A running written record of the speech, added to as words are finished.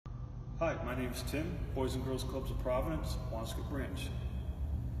Hi, my name is Tim, Boys and Girls Clubs of Providence, Wanscott Branch.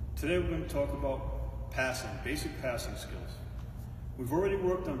 Today we're going to talk about passing, basic passing skills. We've already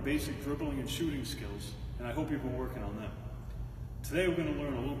worked on basic dribbling and shooting skills, and I hope you've been working on them. Today we're going to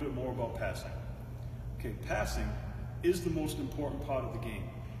learn a little bit more about passing. Okay, passing is the most important part of the game.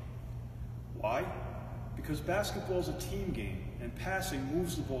 Why? Because basketball is a team game, and passing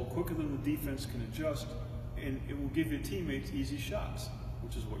moves the ball quicker than the defense can adjust, and it will give your teammates easy shots,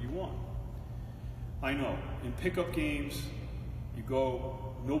 which is what you want. I know, in pickup games, you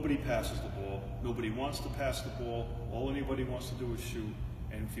go, nobody passes the ball, nobody wants to pass the ball, all anybody wants to do is shoot,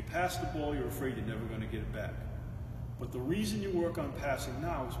 and if you pass the ball, you're afraid you're never going to get it back. But the reason you work on passing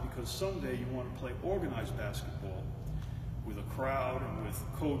now is because someday you want to play organized basketball with a crowd and with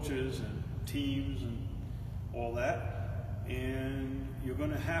coaches and teams and all that, and you're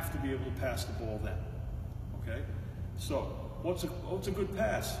going to have to be able to pass the ball then, okay? So, what's a good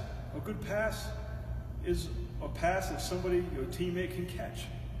pass? A good pass is a pass that somebody, your teammate, can catch.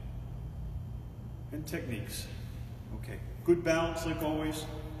 And techniques. Okay, good balance like always.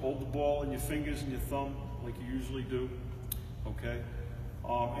 Hold the ball in your fingers and your thumb like you usually do. Okay,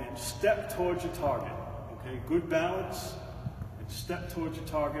 and step towards your target. Okay, good balance and step towards your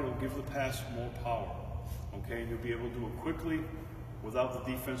target will give the pass more power. Okay, and you'll be able to do it quickly without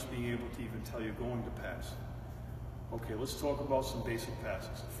the defense being able to even tell you're going to pass. Okay, let's talk about some basic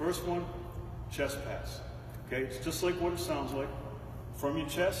passes. The first one, chest pass. Okay, it's just like what it sounds like. From your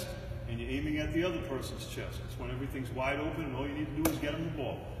chest, and you're aiming at the other person's chest. It's when everything's wide open and all you need to do is get them the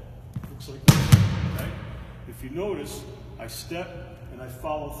ball. Looks like this, okay? If you notice, I step and I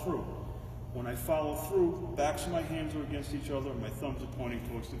follow through. When I follow through, backs of my hands are against each other and my thumbs are pointing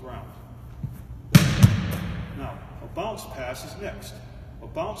towards the ground. Now, a bounce pass is next. A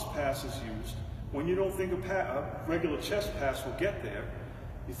bounce pass is used when you don't think a regular chest pass will get there.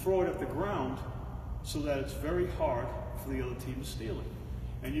 You throw it at the ground so that it's very hard for the other team to steal it.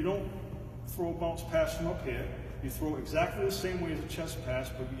 And you don't throw a bounce pass from up here. You throw exactly the same way as a chest pass,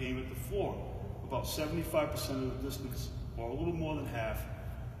 but you aim at the floor. About 75% of the distance, or a little more than half,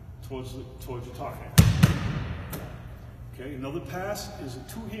 towards your target. Okay, another pass is a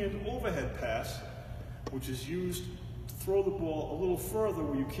two-hand overhead pass, which is used to throw the ball a little further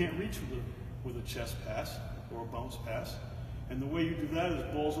where you can't reach with a chest pass or a bounce pass. And the way you do that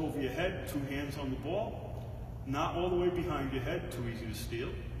is balls over your head, two hands on the ball, not all the way behind your head, too easy to steal.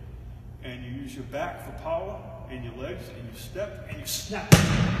 And you use your back for power and your legs, and you step and you snap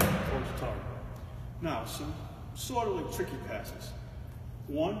towards your target. Now, some sort of like tricky passes.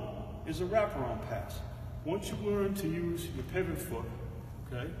 One is a wraparound pass. Once you learn to use your pivot foot,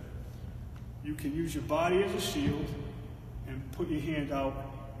 okay, you can use your body as a shield and put your hand out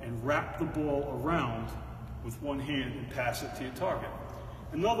and wrap the ball around with one hand and pass it to your target.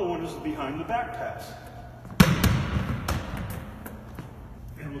 Another one is the behind the back pass.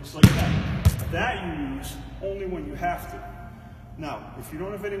 And it looks like that. That you use only when you have to. Now, if you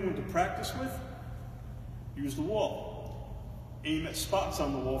don't have anyone to practice with, use the wall. Aim at spots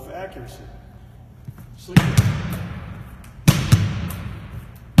on the wall for accuracy. Just like this.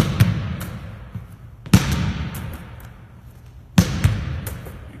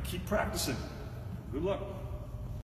 Keep practicing. Good luck.